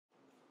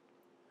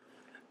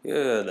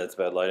Good, that's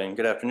bad lighting.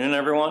 Good afternoon,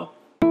 everyone.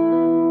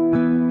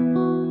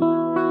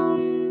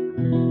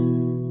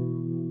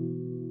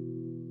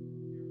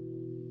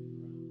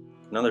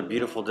 Another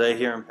beautiful day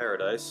here in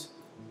paradise.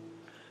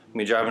 I'm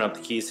gonna be driving up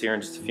the keys here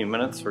in just a few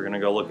minutes. We're gonna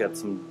go look at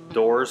some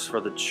doors for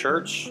the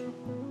church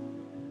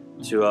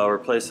to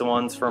replace the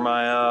ones for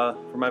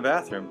my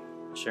bathroom.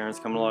 Sharon's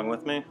coming along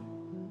with me.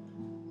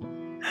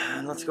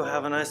 And let's go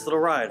have a nice little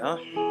ride, huh?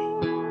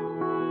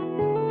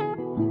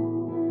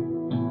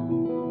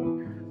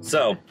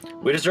 So,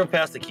 we just drove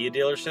past the Kia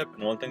dealership,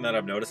 and one thing that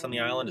I've noticed on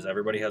the island is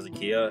everybody has a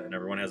Kia, and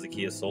everyone has a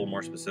Kia Soul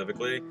more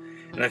specifically.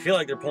 And I feel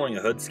like they're pulling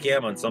a hood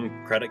scam on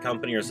some credit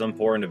company or some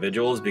poor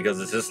individuals, because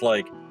it's just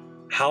like,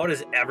 how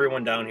does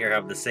everyone down here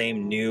have the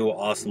same new,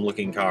 awesome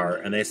looking car?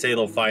 And they say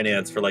they'll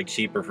finance for like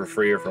cheaper, for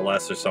free, or for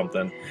less or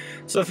something.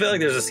 So I feel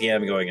like there's a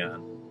scam going on.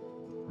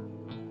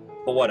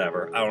 But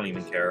whatever, I don't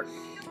even care.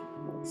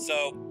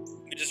 So,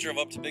 we just drove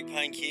up to Big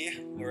Pine Key.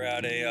 We're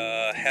at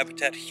a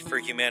Habitat for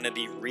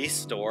Humanity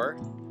restore,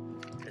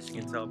 as you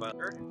can tell by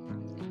her.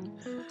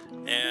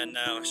 And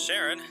now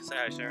Sharon, say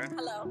hi Sharon.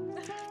 Hello.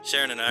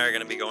 Sharon and I are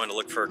going to be going to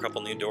look for a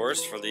couple new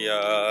doors for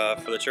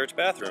the church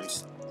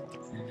bathrooms.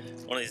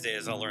 One of these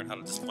days I'll learn how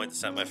to just point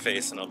this at my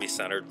face and I'll be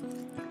centered.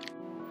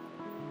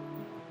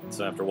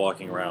 So after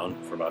walking around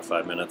for about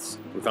 5 minutes,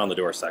 we found the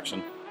door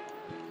section.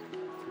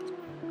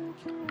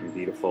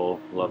 Beautiful,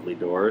 lovely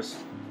doors.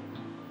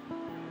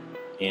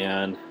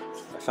 And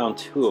I found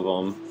 2 of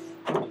them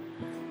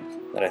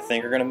that I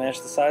think are going to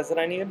match the size that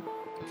I need.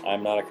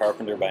 I'm not a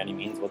carpenter by any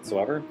means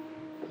whatsoever,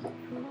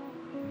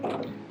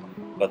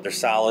 but they're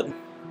solid,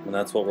 and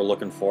that's what we're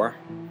looking for.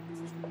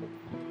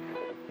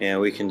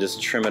 And we can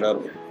just trim it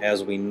up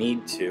as we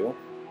need to.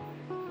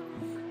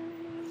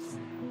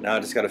 Now I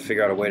just got to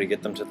figure out a way to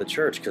get them to the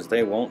church because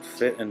they won't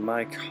fit in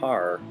my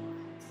car.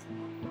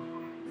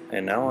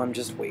 And now I'm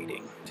just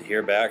waiting to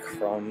hear back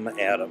from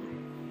Adam.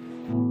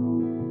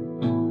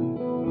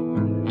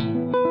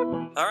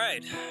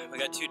 Alright, we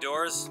got 2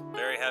 doors,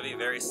 very heavy,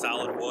 very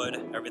solid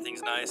wood,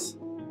 everything's nice.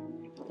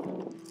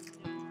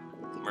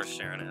 Where's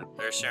Sharon at?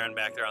 There's Sharon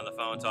back there on the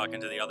phone talking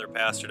to the other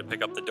pastor to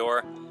pick up the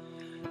door.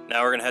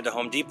 Now we're going to head to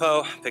Home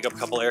Depot, pick up a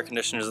couple air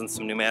conditioners and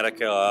some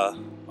pneumatic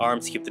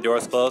arms to keep the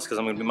doors closed because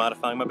I'm going to be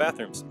modifying my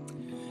bathrooms.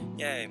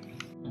 Yay.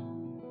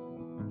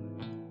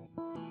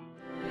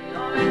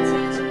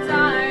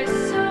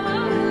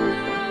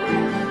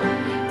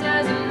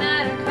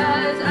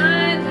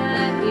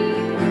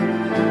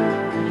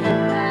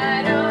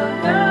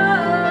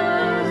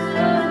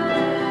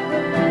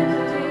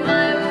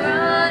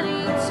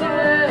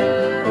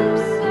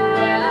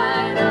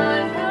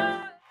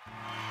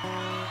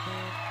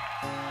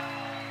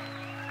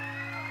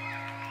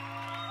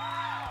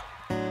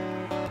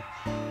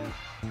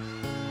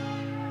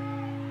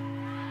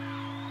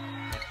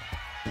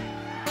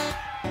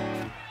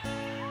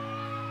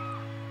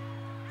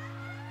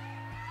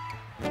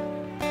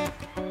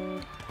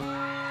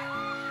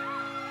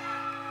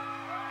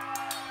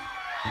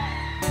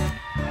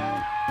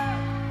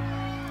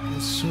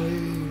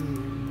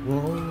 Sweet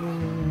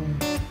warm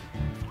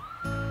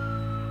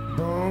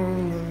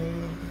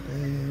boner,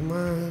 am I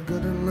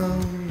good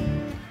enough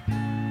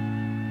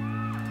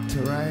to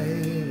write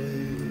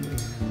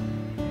it?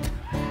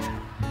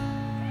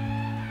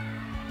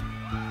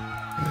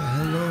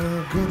 Am I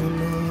good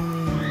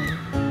enough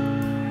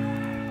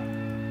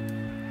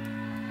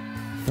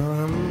for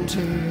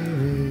MTV?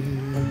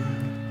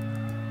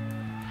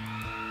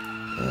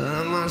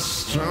 Am I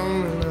strong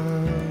enough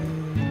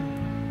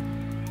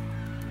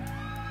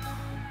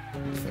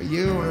for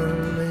you